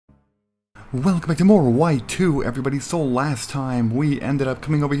Welcome back to more Y2, everybody. So last time we ended up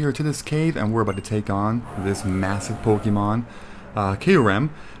coming over here to this cave and we're about to take on this massive Pokemon, Kyurem,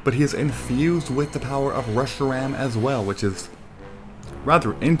 but he is infused with the power of Reshiram as well, which is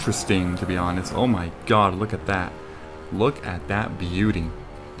rather interesting, to be honest. Oh my god, look at that. Look at that beauty.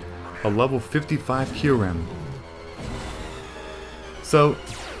 A level 55 Kyurem. So,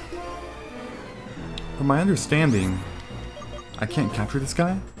 from my understanding, I can't capture this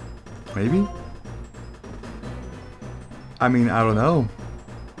guy? Maybe? I mean, I don't know.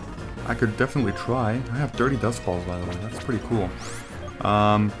 I could definitely try. I have 30 Dust Balls, by the way. That's pretty cool.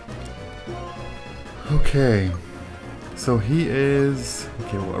 Okay. So he is...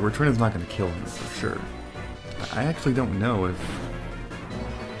 Okay, well, a return is not going to kill him, for sure. I actually don't know if...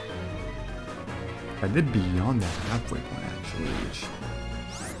 I did beyond that halfway point, actually, which...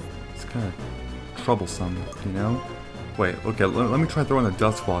 It's kind of troublesome, you know? Wait, okay, let me try throwing a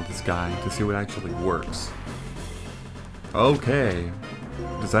Dust Ball at this guy to see what actually works. Okay.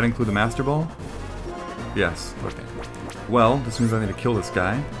 Does that include the Master Ball? Yes, okay. Well, this means I need to kill this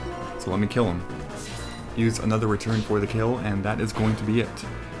guy, so let me kill him. Use another return for the kill, and that is going to be it.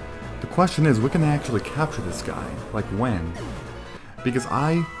 The question is, when can I actually capture this guy? Like, when? Because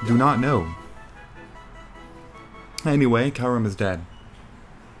I do not know. Anyway, Kyurem is dead.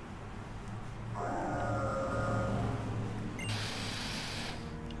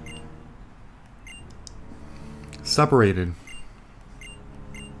 Separated.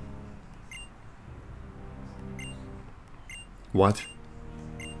 What?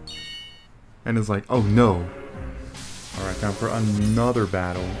 And it's like, oh no. Alright, time for another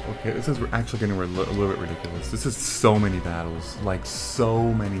battle. Okay, this is actually getting a little bit ridiculous. This is so many battles. Like,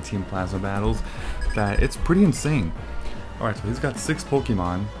 so many Team Plasma battles that it's pretty insane. Alright, so he's got 6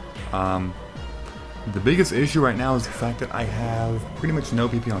 Pokemon. The biggest issue right now is the fact that I have pretty much no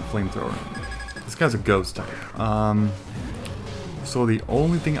PP on Flamethrower. This guy's a ghost type. So the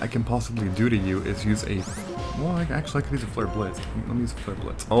only thing I can possibly do to you is use a... Well, actually I could use a Flare Blitz. Let me use a Flare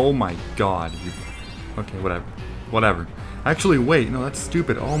Blitz. Oh my god. Okay, whatever. Whatever. Actually, wait. No, that's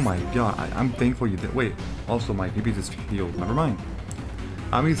stupid. Oh my god. I'm thankful you did. Wait. Also, my PP just healed. Never mind.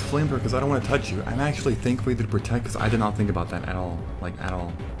 I'm using Flamethrower because I don't want to touch you. I'm actually thankful you did Protect because I did not think about that at all. Like, at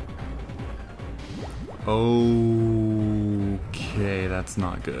all. Okay, that's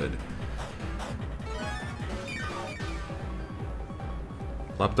not good.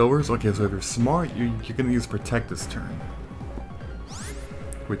 Leftovers? Okay, so if you're smart, you're going to use Protect this turn.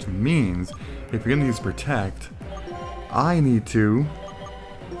 Which means, if you're going to use Protect, I need to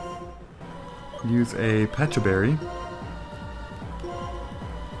use a Pecha Berry.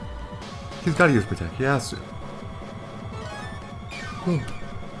 He's got to use Protect. He has to.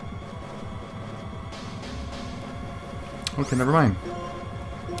 Okay, never mind.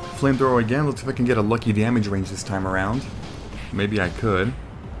 Flamethrower again. Let's see if I can get a lucky damage range this time around. Maybe I could.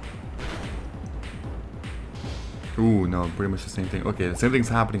 Ooh, no, pretty much the same thing. Okay, the same thing's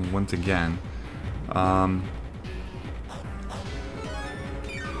happening once again. Okay,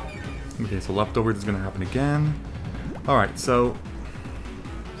 so leftovers is going to happen again. Alright, so...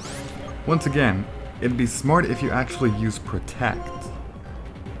 Once again, it'd be smart if you actually use Protect.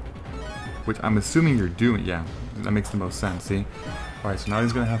 Which I'm assuming you're doing. Yeah, that makes the most sense, see? Alright, so now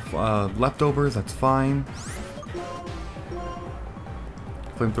he's going to have leftovers, that's fine.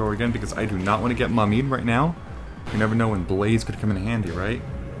 Flamethrower again, because I do not want to get mummied right now. You never know when Blaze could come in handy, right?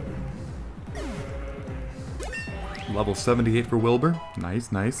 Level 78 for Wilbur.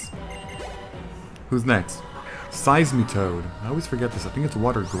 Nice, nice. Who's next? Seismitoad. I always forget this. I think it's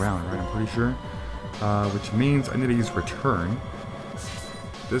water ground, right? I'm pretty sure. Which means I need to use Return.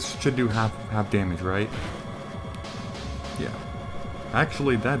 This should do half damage, right? Yeah.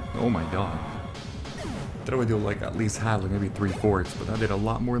 Actually, that... Oh my god. That would do like at least half, like maybe 3/4, but that did a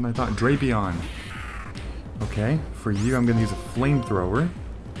lot more than I thought. Drapion. Okay, for you I'm gonna use a Flamethrower.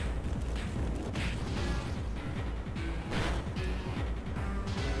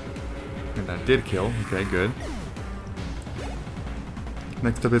 And that did kill. Okay, good.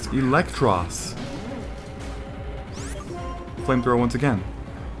 Next up is Electros. Flamethrower once again.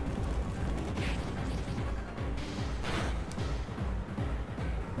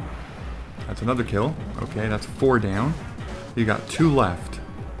 That's another kill. Okay, that's 4 down. You got 2 left.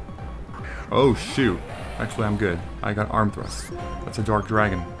 Oh, shoot. Actually, I'm good. I got Arm Thrust. That's a Dark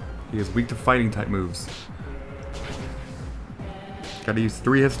Dragon. He is weak to fighting type moves. Gotta use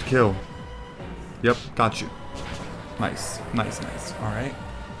 3 hits to kill. Yep, got you. Nice. Nice, nice. Alright.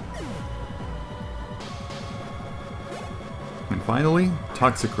 And finally,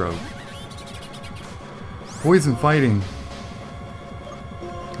 Toxicroak. Poison fighting.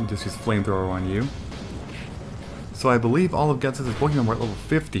 Just use flamethrower on you. So I believe all of Gets's Pokemon were at level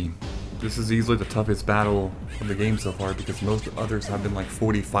 50. This is easily the toughest battle of the game so far because most others have been like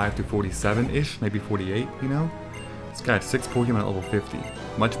 45 to 47-ish, maybe 48, you know? This guy had 6 Pokemon at level 50.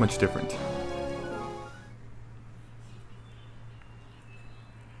 Much, much different.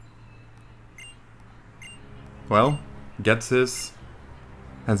 Well, Ghetsis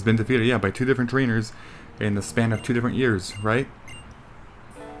has been defeated, yeah, by 2 different trainers in the span of 2 different years, right?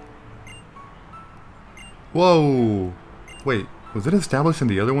 Whoa! Wait, was it established in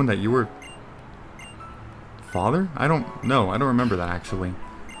the other one that you were... father? I don't know. I don't remember that, actually.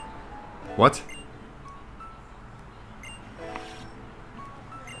 What?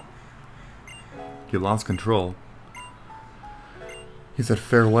 He lost control. He said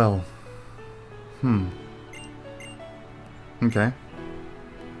farewell. Okay.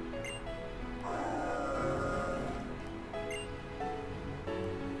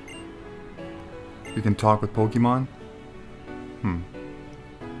 You can talk with Pokemon?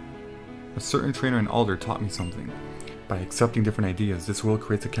 A certain trainer in Alder taught me something. By accepting different ideas, this world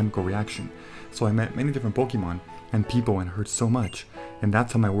creates a chemical reaction. So I met many different Pokemon and people and heard so much, and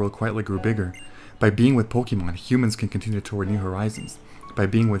that's how my world quietly grew bigger. By being with Pokemon, humans can continue toward new horizons. By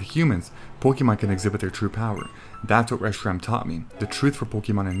being with humans, Pokemon can exhibit their true power. That's what Reshiram taught me, the truth for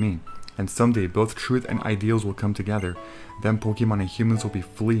Pokemon and me. And someday, both truth and ideals will come together. Then Pokemon and humans will be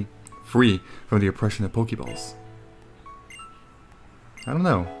free from the oppression of Pokeballs. I don't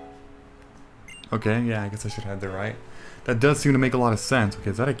know. Okay, yeah, I guess I should have that right. That does seem to make a lot of sense. Okay,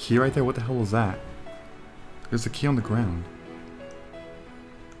 is that a key right there? What the hell was that? There's a key on the ground.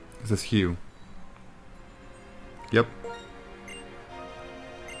 Is this Hugh? Yep.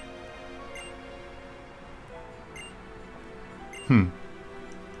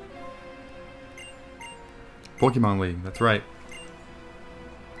 Pokemon League, that's right.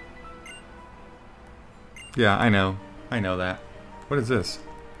 Yeah, I know. I know that. What is this?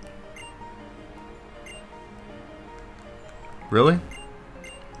 Really?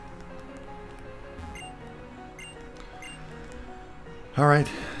 Alright,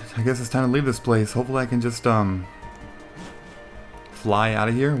 I guess it's time to leave this place. Hopefully I can just, fly out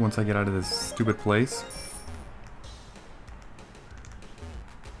of here once I get out of this stupid place.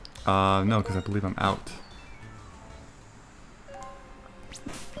 No, because I believe I'm out.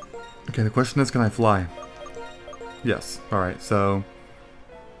 Okay, the question is, can I fly? Yes. Alright, so...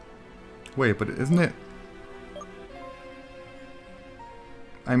 Wait, but isn't it...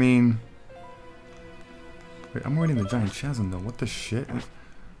 I mean... Wait, I'm already in the giant chasm though. What the shit?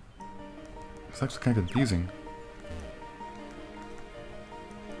 It's actually kind of confusing.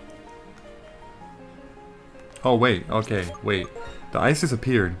 Oh wait, okay, wait. The ice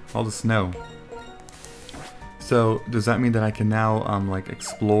disappeared. All the snow. So, does that mean that I can now, like,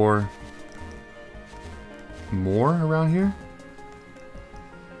 explore more around here?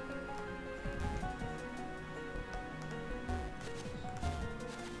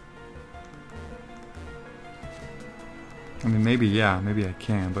 I mean, maybe, yeah, maybe I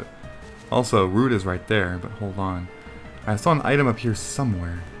can, but also, Root is right there, but hold on. I saw an item up here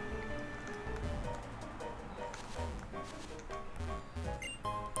somewhere.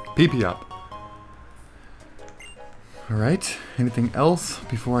 PP up. Alright, anything else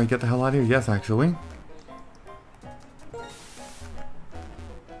before I get the hell out of here? Yes, actually.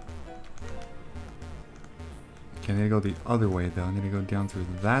 Okay, I need to go the other way, though. I need to go down through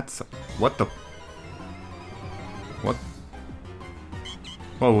that side. What the... What?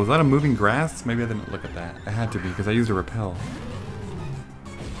 Whoa, was that a moving grass? Maybe I didn't look at that. It had to be, because I used a repel.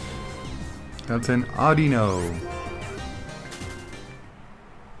 That's an Audino.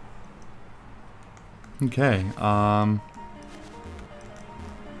 Okay,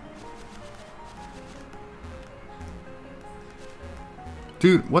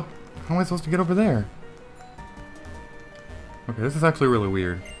 dude, what? How am I supposed to get over there? Okay, this is actually really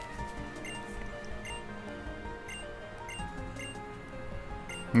weird.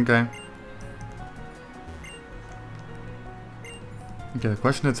 Okay. Okay, the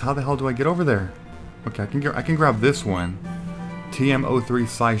question is, how the hell do I get over there? Okay, I can grab this one. TM03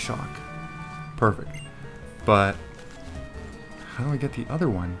 Psyshock. Perfect. But how do I get the other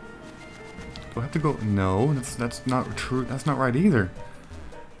one? Do I have to go? No, that's not true. That's not right either.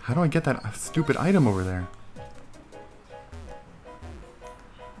 How do I get that stupid item over there?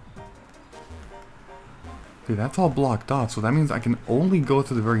 Dude, that's all blocked off, so that means I can only go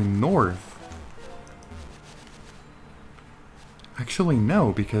to the very north. Actually,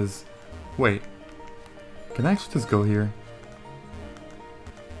 no, because... Wait. Can I actually just go here?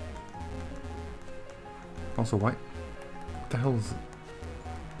 Also, why? What the hell is...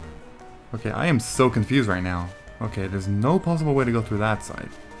 Okay, I am so confused right now. Okay, there's no possible way to go through that side.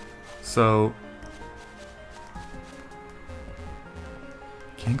 So...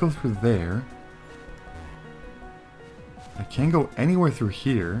 can't go through there. I can't go anywhere through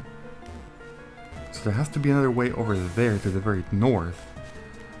here. So there has to be another way over there to the very north.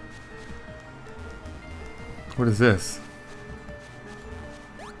 What is this?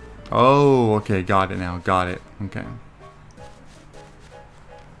 Oh, okay, got it now, got it. Okay.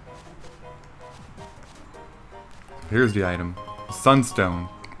 Here's the item. Sunstone.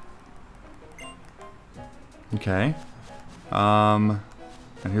 Okay. And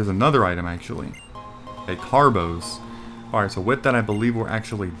here's another item, actually. A Carbos. Alright, so with that, I believe we're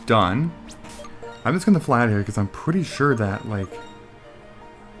actually done. I'm just gonna fly out of here, because I'm pretty sure that, like...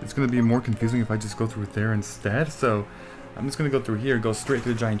 it's gonna be more confusing if I just go through there instead, so... I'm just gonna go through here, go straight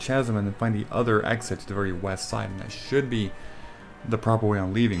through the giant chasm, and then find the other exit to the very west side, and that should be the proper way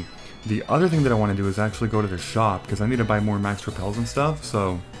on leaving. The other thing that I want to do is actually go to the shop, because I need to buy more max repels and stuff,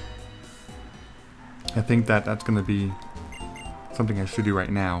 so... I think that that's gonna be something I should do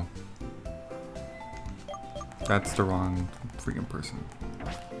right now. That's the wrong freaking person.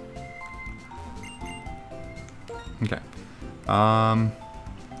 Okay.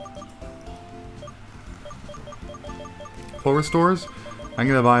 Full restores? I'm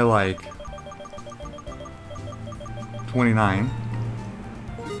gonna buy like 29.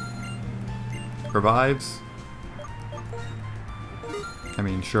 Revives. I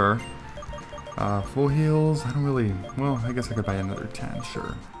mean, sure. Full heals, I don't really... well, I guess I could buy another 10,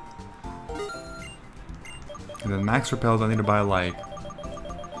 sure. And then max repels, I need to buy like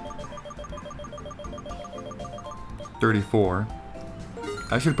 34.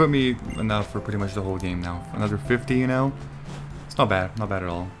 That should put me enough for pretty much the whole game now. Another 50, you know? It's not bad. Not bad at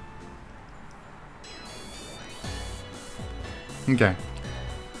all. Okay.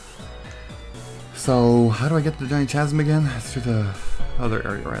 So, how do I get to the giant chasm again? It's through the other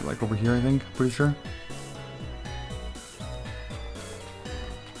area, right? Like over here, I think. Pretty sure.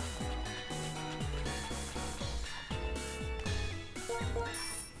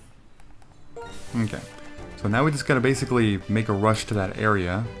 Okay. So now we just gotta basically make a rush to that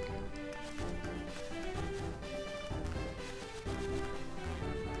area.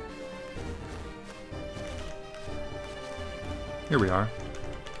 Here we are.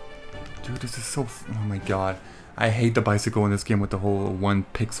 Dude, this is so... oh my god. I hate the bicycle in this game with the whole one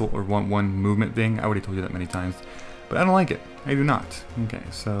pixel or one movement thing. I already told you that many times. But I don't like it. I do not. Okay,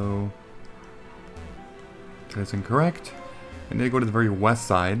 so... that's incorrect. I need to go to the very west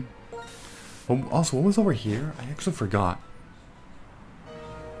side. Oh, also, what was over here? I actually forgot.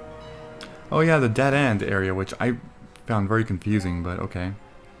 Oh yeah, the dead end area, which I found very confusing, but okay.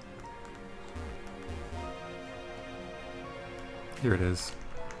 Here it is.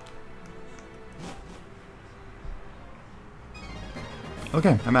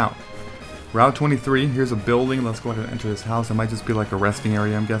 Okay, I'm out. Route 23, here's a building. Let's go ahead and enter this house. It might just be like a resting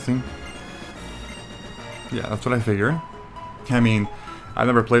area, I'm guessing. Yeah, that's what I figured. I mean, I've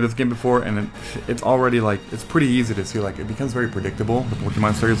never played this game before, and it's already like, it's pretty easy to see, like, it becomes very predictable. The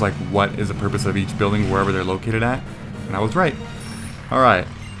Pokemon series, like, what is the purpose of each building, wherever they're located at. And I was right. Alright.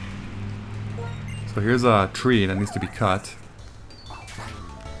 So here's a tree that needs to be cut.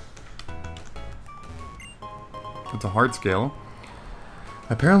 It's a hard scale.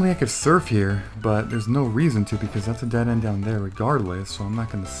 Apparently I could surf here, but there's no reason to because that's a dead end down there regardless, so I'm not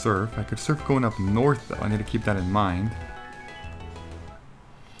going to surf. I could surf going up north though, I need to keep that in mind.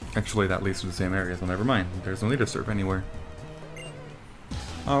 Actually that leads to the same area, so never mind. There's no need to surf anywhere.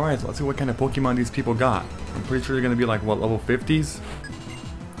 Alright, so let's see what kind of Pokemon these people got. I'm pretty sure they're going to be like, what, level 50s?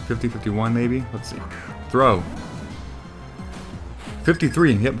 50, 51 maybe? Let's see. Throw.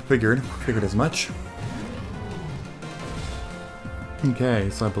 53, yep, figured as much. Okay,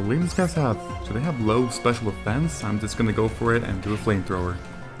 so I believe these guys have... so they have low special defense. I'm just gonna go for it and do a flamethrower.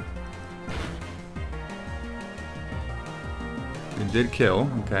 It did kill,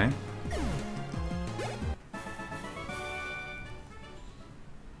 okay.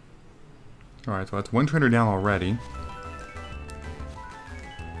 Alright, so that's one trainer down already.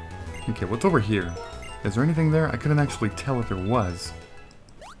 Okay, what's over here? Is there anything there? I couldn't actually tell if there was.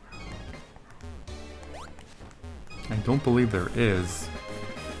 I don't believe there is.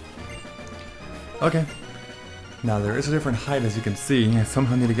 Okay. Now there is a different height as you can see. I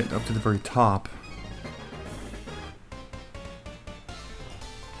somehow need to get up to the very top.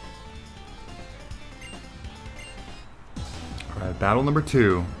 Alright, battle number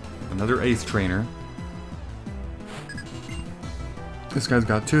 2. Another ace trainer. This guy's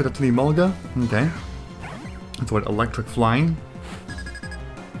got 2. That's an Emolga. Okay. That's what, electric flying.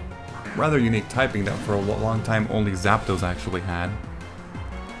 rather unique typing that for a long time only Zapdos actually had.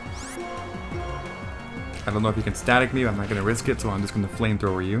 I don't know if you can static me, but I'm not going to risk it, so I'm just going to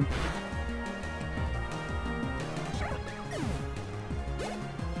flamethrower you.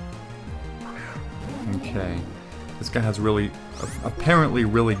 Okay. This guy has really, apparently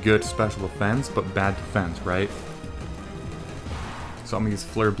really good special defense, but bad defense, right? So I'm going to use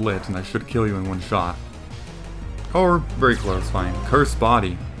Flare Blitz, and I should kill you in one shot. Or very close, fine. Curse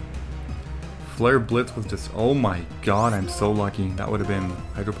Body. Flare Blitz was just, oh my god, I'm so lucky. That would have been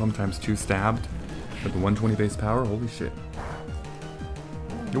Hydro Pump times 2 stabbed. With the 120 base power, holy shit.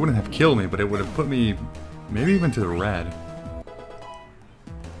 It wouldn't have killed me, but it would have put me maybe even to the red.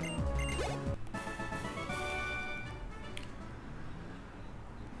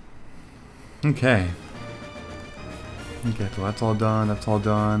 Okay. Okay, so that's all done, that's all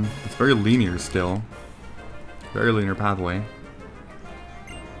done. It's very linear still. Very linear pathway.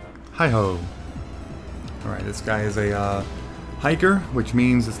 Hi-ho. Alright, this guy is a hiker, which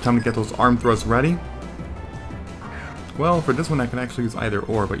means it's time to get those arm thrusts ready. Well, for this one I can actually use either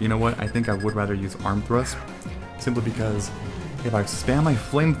or, but you know what? I think I would rather use arm thrust. Simply because if I spam my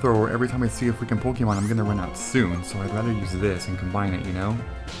flamethrower every time I see a freaking Pokemon, I'm gonna run out soon. So I'd rather use this and combine it, you know?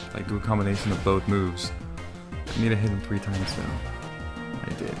 Like do a combination of both moves. I need to hit him 3 times though. I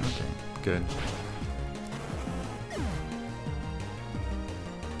did, okay, good.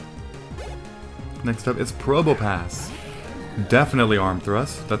 Next up is Probopass. Definitely arm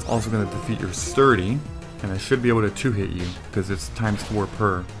thrust. That's also going to defeat your Sturdy. And I should be able to 2-hit you, because it's times 4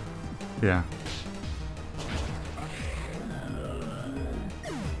 per. Yeah.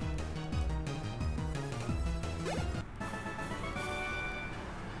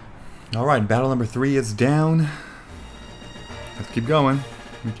 Alright, battle number 3 is down. Let's keep going.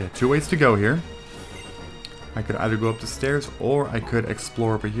 Okay, 2 ways to go here. I could either go up the stairs, or I could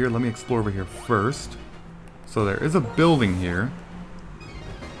explore over here. Let me explore over here first. So there is a building here.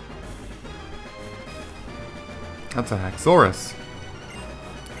 That's a Haxorus.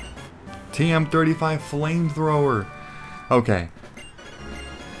 TM35 Flamethrower. Okay.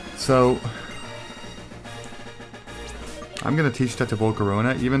 So I'm gonna teach that to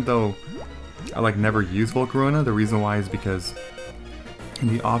Volcarona, even though I like never use Volcarona. The reason why is because in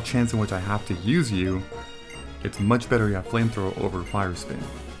the off chance in which I have to use you, it's much better you have Flamethrower over Fire Spin.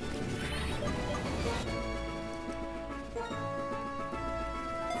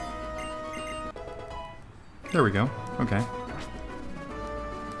 There we go. Okay.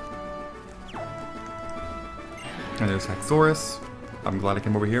 And there's Haxorus. I'm glad I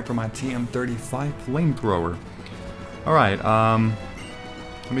came over here for my TM35 Flamethrower. Alright,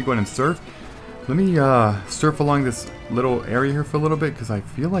 let me go ahead and surf. Let me surf along this little area here for a little bit, because I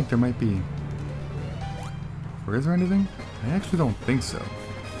feel like there might be... Or is there anything? I actually don't think so.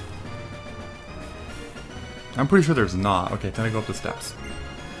 I'm pretty sure there's not. Okay, time to go up the steps.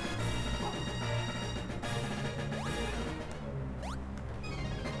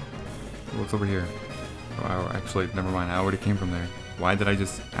 What's over here? Oh, actually, never mind. I already came from there. Why did I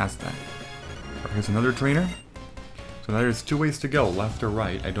just ask that? Right, here's another trainer. So now there's 2 ways to go, left or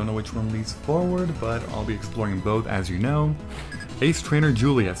right. I don't know which one leads forward, but I'll be exploring both, as you know. Ace Trainer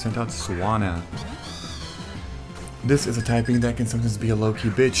Julia sent out Swanna. This is a typing that can sometimes be a low-key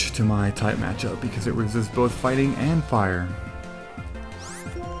bitch to my type matchup because it resists both fighting and fire.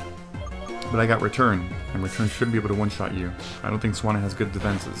 But I got Return, and Return should be able to one-shot you. I don't think Swanna has good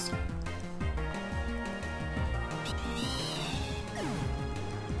defenses.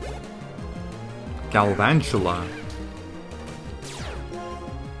 Galvantula.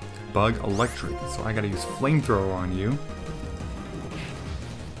 Bug Electric, so I gotta use Flamethrower on you.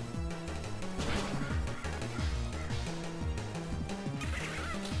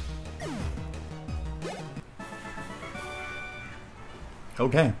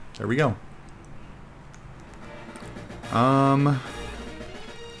 Okay, there we go.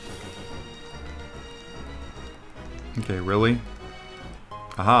 Okay, really?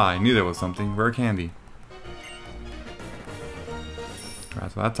 Aha, I knew there was something. Rare candy.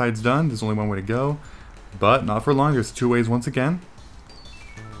 Alright, so that side's done. There's only one way to go. But not for long. There's 2 ways once again.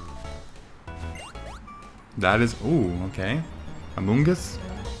 That is... Ooh, okay. Amoongus?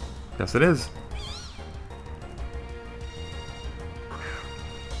 Yes, it is.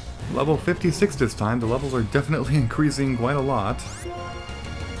 Level 56 this time. The levels are definitely increasing quite a lot.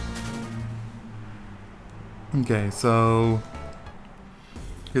 Okay, so...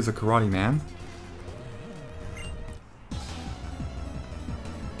 Here's a Karate Man.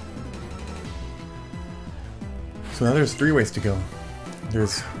 So now there's 3 ways to go.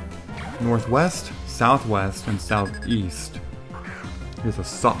 There's northwest, southwest, and southeast. Here's a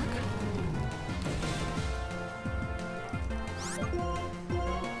Sock.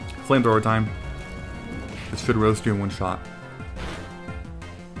 Flamethrower time. This should roast you in one shot.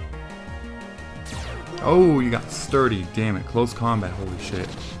 Oh, you got sturdy. Damn it. Close combat. Holy shit.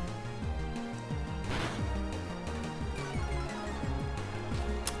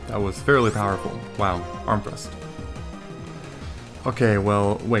 That was fairly powerful. Wow. Arm thrust. Okay,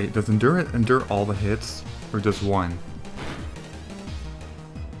 well, wait. Does endure all the hits? Or just one?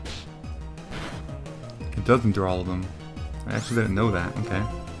 It does endure all of them. I actually didn't know that. Okay.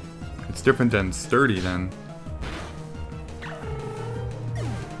 It's different than sturdy then.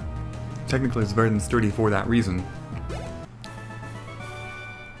 Technically, it's better than sturdy for that reason.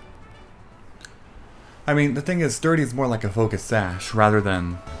 I mean, the thing is, sturdy is more like a focus sash rather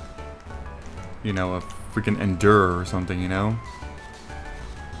than, you know, a freaking endure or something, you know?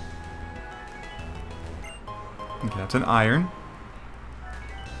 Okay, that's an iron.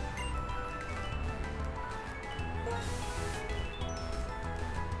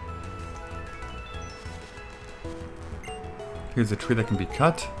 Here's a tree that can be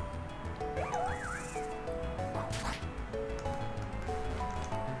cut.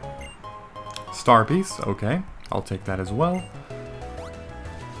 Star piece, okay. I'll take that as well.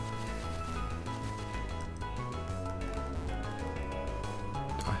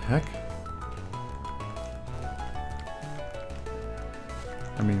 The heck?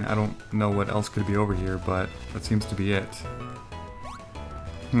 I mean, I don't know what else could be over here, but that seems to be it.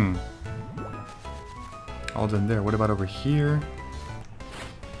 All done there. What about over here?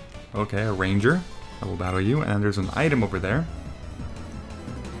 Okay, a ranger. I will battle you. And there's an item over there.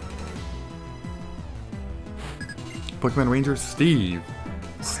 Pokemon Ranger Steve.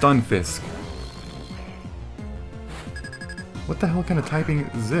 Stunfisk. What the hell kind of typing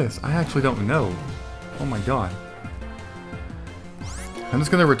is this? I actually don't know. Oh my god. I'm just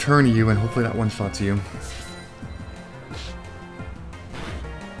gonna return you and hopefully that one-shots you.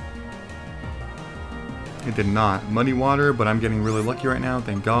 It did not. Muddy water, but I'm getting really lucky right now.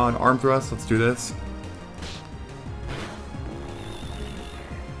 Thank god. Arm thrust. Let's do this.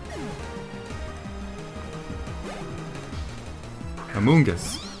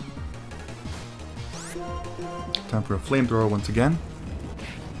 Amoongus. Time for a flamethrower once again.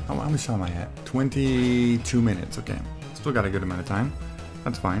 How much time am I at? 22 minutes. Okay. Still got a good amount of time.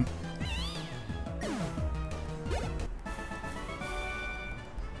 That's fine.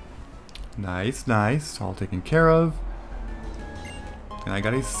 Nice, nice. All taken care of. And I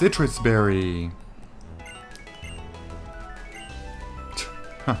got a citrus berry.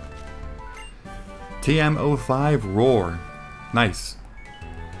 Huh. TM05 Roar. Nice.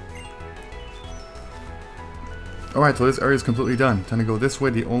 Alright, so this area is completely done. Time to go this way,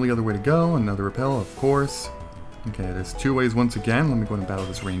 the only other way to go. Another repel, of course. Okay, there's two ways once again. Let me go and battle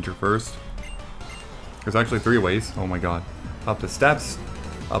this ranger first. There's actually three ways. Oh my god. Up the steps,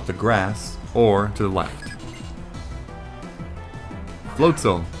 up the grass, or to the left.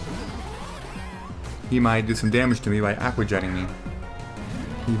 Floatzel. He might do some damage to me by aqua jetting me.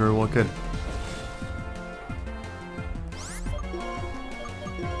 He very well could.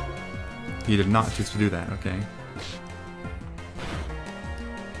 He did not choose to do that, okay.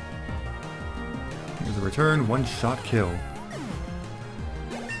 Here's a return, one-shot kill.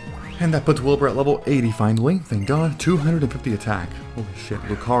 And that puts Wilbur at level 80 finally, thank god. 250 attack. Holy shit,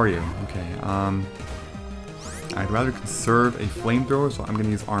 Lucario. Okay, I'd rather conserve a flamethrower, so I'm gonna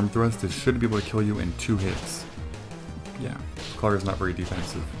use arm thrust. It should be able to kill you in 2 hits. Yeah, Lucario's not very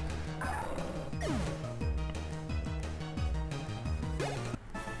defensive.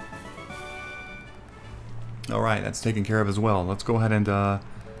 Alright, that's taken care of as well. Let's go ahead and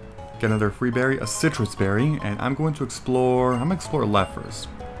get another free berry, a citrus berry, and I'm going to explore... I'm going to explore left first.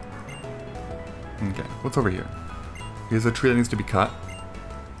 Okay, what's over here? Here's a tree that needs to be cut.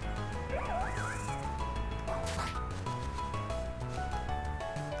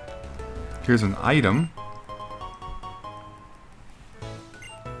 Here's an item.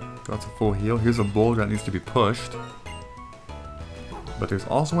 That's a full heal. Here's a boulder that needs to be pushed. But there's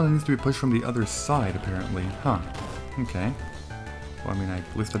also one that needs to be pushed from the other side, apparently. Huh. Okay. Well, I mean,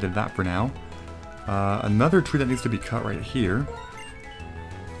 at least I did that for now. Another tree that needs to be cut right here.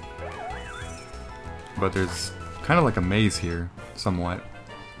 But there's kind of like a maze here, somewhat.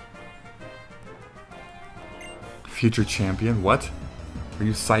 Future champion? What? Are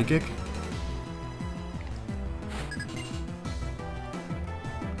you psychic?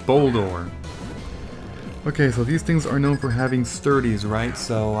 Boldor. Okay, so these things are known for having sturdies, right?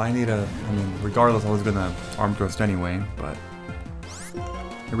 So I need a... I mean, regardless, I was gonna arm thrust anyway, but...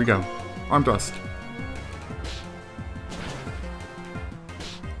 Here we go. Arm thrust.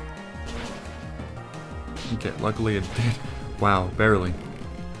 Okay, luckily it did. Wow, barely.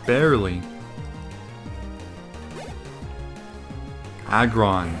 Barely.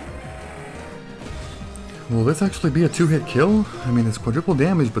 Aggron. Will this actually be a 2-hit kill? I mean, it's quadruple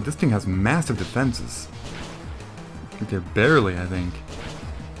damage, but this thing has massive defenses. Okay, barely, I think.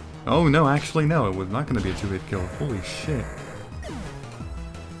 Oh, no, actually, no. It was not going to be a 2-hit kill. Holy shit.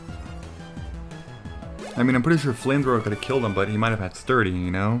 I mean, I'm pretty sure Flamethrower could have killed him, but he might have had Sturdy,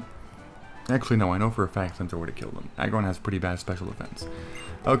 you know? Actually, no, I know for a fact Flamethrower would have killed him. Aggron has pretty bad special defense.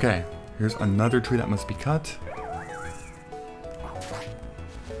 Okay, here's another tree that must be cut.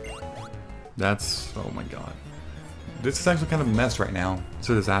 That's... oh my god. This is actually kind of a mess right now. It's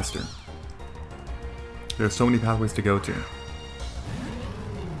a disaster. There's so many pathways to go to.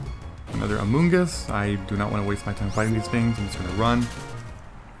 Another Amoonguss. I do not want to waste my time fighting these things. I'm just going to run.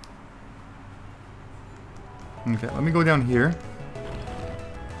 Okay, let me go down here.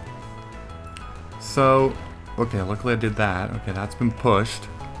 So, okay, luckily I did that. Okay, that's been pushed.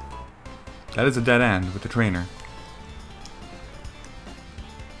 That is a dead end with the trainer.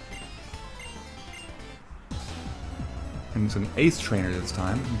 And it's an ace trainer this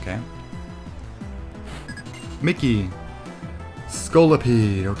time. Okay. Mickey.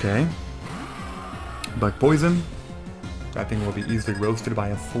 Scolipede. Okay. Bug poison. That thing will be easily roasted by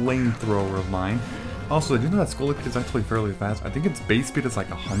a flamethrower of mine. Also, did you know that Scolipede is actually fairly fast? I think its base speed is like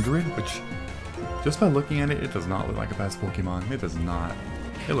 100, which, just by looking at it, it does not look like a fast Pokemon. It does not.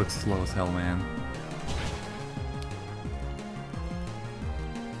 It looks slow as hell, man.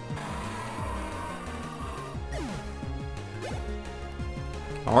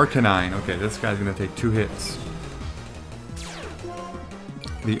 Arcanine. Okay, this guy's gonna take 2 hits.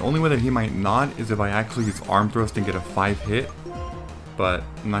 The only way that he might not is if I actually use Arm Thrust and get a 5-hit, but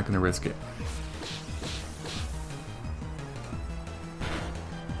I'm not gonna risk it.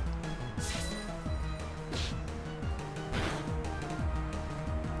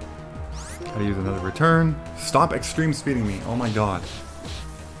 Gotta use another return. Stop extreme speeding me. Oh my god.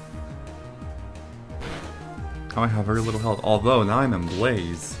 I have very little health, although now I'm in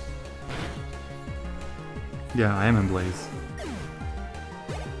Blaze. Yeah, I am in Blaze.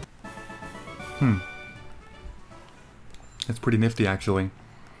 It's pretty nifty, actually.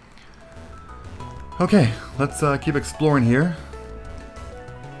 Okay, let's keep exploring here.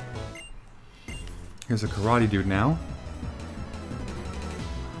 Here's a karate dude now.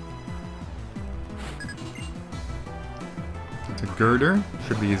 It's a girder.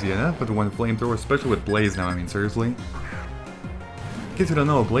 Should be easy enough with the one flamethrower, especially with Blaze now, I mean, seriously. In case you don't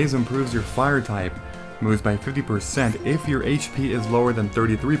know, Blaze improves your fire type, moves by 50% if your HP is lower than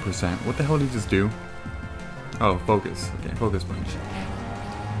 33%. What the hell did you just do? Oh, focus. Okay, focus punch.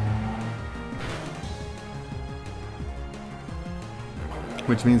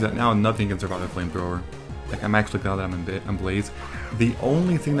 Which means that now nothing can survive the flamethrower. Like, I'm actually glad that I'm in Blaze. The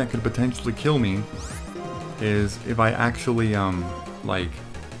only thing that could potentially kill me is if I actually, like,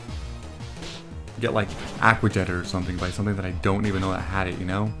 get, like, Aqua Jetted or something by something that I don't even know that had it, you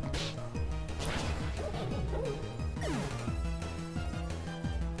know?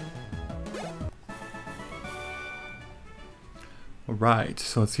 Alright,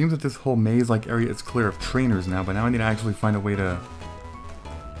 so it seems that this whole maze-like area is clear of trainers now, but now I need to actually find a way to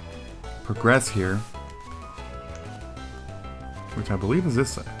progress here. Which I believe is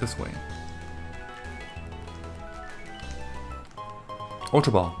this way.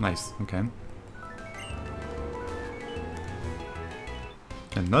 Ultra Ball, nice, okay.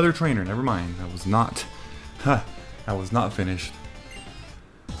 Another trainer, never mind. I was not finished.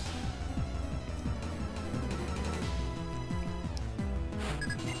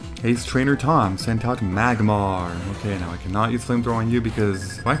 Ace Trainer Tom sent out Magmar. Okay, now I cannot use Flamethrower on you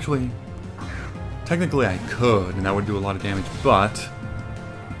because, well, actually, technically I could, and that would do a lot of damage, but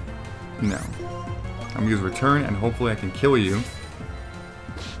no. I'm gonna use Return, and hopefully I can kill you.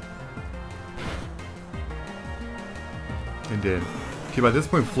 It did. Okay, by this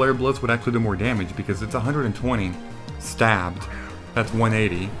point, Flare Blitz would actually do more damage because it's 120 stabbed. That's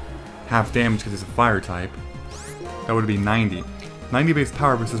 180. Half damage because it's a fire type. That would be 90. 90 base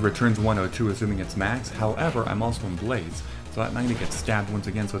power versus returns 102, assuming it's max. However, I'm also in Blaze, so that 90 gets stabbed once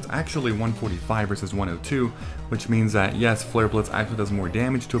again, so it's actually 145 versus 102, which means that, yes, Flare Blitz actually does more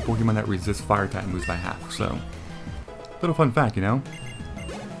damage to a Pokemon that resists fire type and moves by half, so... little fun fact, you know?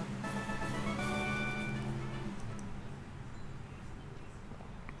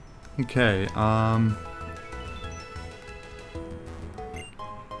 Okay,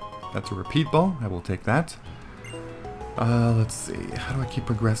 that's a repeat ball, I will take that. Let's see. How do I keep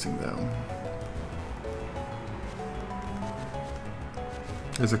progressing, though?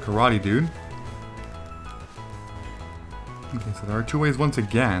 There's a karate dude. Okay, so there are 2 ways once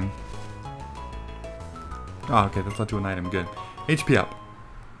again. Oh, okay, that's not to an item. Good. HP up.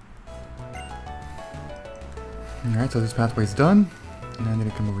 Alright, so this pathway's done. And I need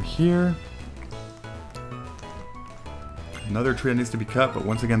to come over here. Another tree that needs to be cut, but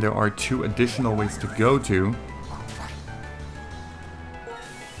once again, there are 2 additional ways to go to.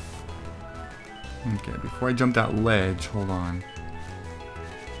 Okay, before I jump that ledge, hold on.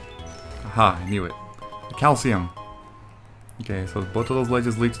 Aha, I knew it. The calcium. Okay, so both of those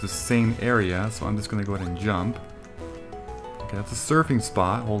ledges lead to the same area, so I'm just going to go ahead and jump. Okay, that's a surfing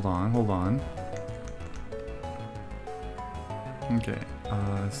spot. Hold on, hold on. Okay,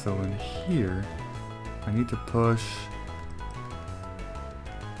 so in here, I need to push...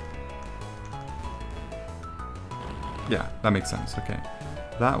 Yeah, that makes sense. Okay.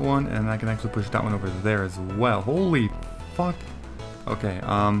 That one, and I can actually push that one over there as well. Holy fuck. Okay,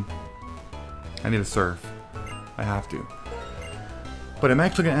 I need to surf. I have to. But I'm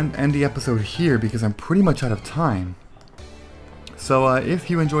actually going to end the episode here because I'm pretty much out of time. So if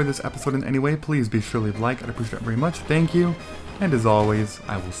you enjoyed this episode in any way, please be sure to leave a like. I'd appreciate it very much. Thank you. And as always,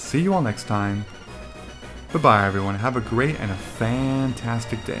 I will see you all next time. Bye-bye, everyone. Have a great and a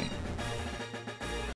fantastic day.